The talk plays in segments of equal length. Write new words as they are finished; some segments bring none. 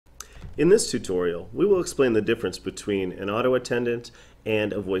In this tutorial, we will explain the difference between an auto attendant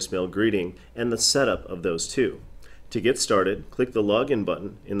and a voicemail greeting and the setup of those two. To get started, click the Login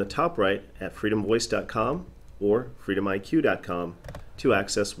button in the top right at freedomvoice.com or freedomiq.com to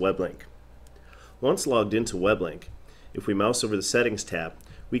access WebLink. Once logged into WebLink, if we mouse over the Settings tab,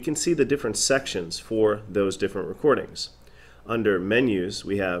 we can see the different sections for those different recordings. Under Menus,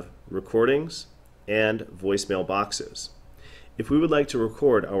 we have Recordings and Voicemail Boxes. If we would like to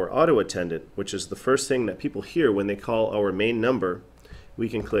record our auto attendant, which is the first thing that people hear when they call our main number, we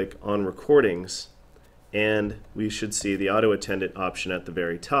can click on Recordings and we should see the auto attendant option at the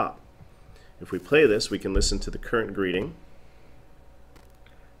very top. If we play this, we can listen to the current greeting.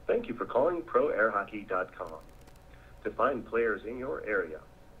 Thank you for calling ProAirHockey.com. To find players in your area,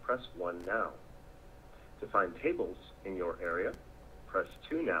 press 1 now. To find tables in your area, press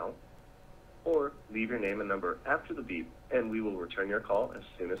 2 now, or leave your name and number after the beep, and we will return your call as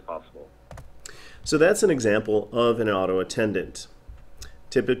soon as possible. So that's an example of an auto attendant.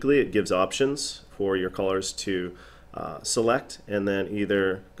 Typically, it gives options for your callers to select, and then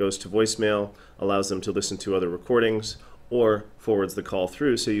either goes to voicemail, allows them to listen to other recordings, or forwards the call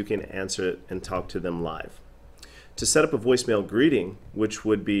through so you can answer it and talk to them live. To set up a voicemail greeting, which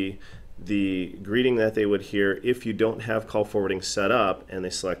would be the greeting that they would hear if you don't have call forwarding set up and they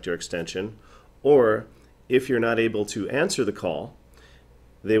select your extension, or if you're not able to answer the call,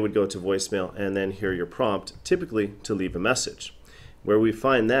 they would go to voicemail and then hear your prompt, typically to leave a message. Where we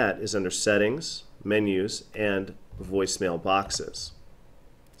find that is under Settings, Menus, and Voicemail Boxes.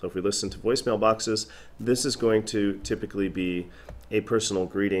 So if we listen to voicemail boxes, this is going to typically be a personal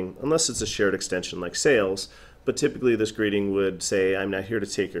greeting, unless it's a shared extension like sales, but typically this greeting would say, I'm not here to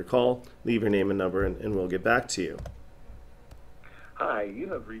take your call, leave your name and number, and we'll get back to you. Hi, you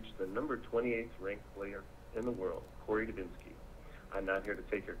have reached the number 28th ranked player in the world, Corey Dubinsky. I'm not here to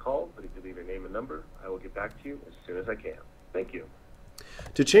take your call, but if you leave your name and number, I will get back to you as soon as I can. Thank you.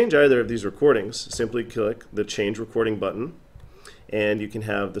 To change either of these recordings, simply click the Change Recording button, and you can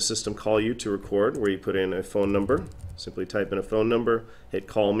have the system call you to record, where you put in a phone number. Simply type in a phone number, hit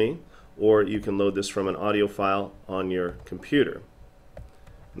Call Me, or you can load this from an audio file on your computer.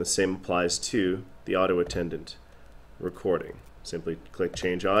 And the same applies to the auto attendant recording. Simply click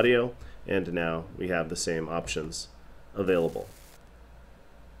Change Audio, and now we have the same options available.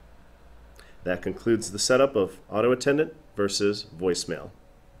 That concludes the setup of auto attendant versus voicemail.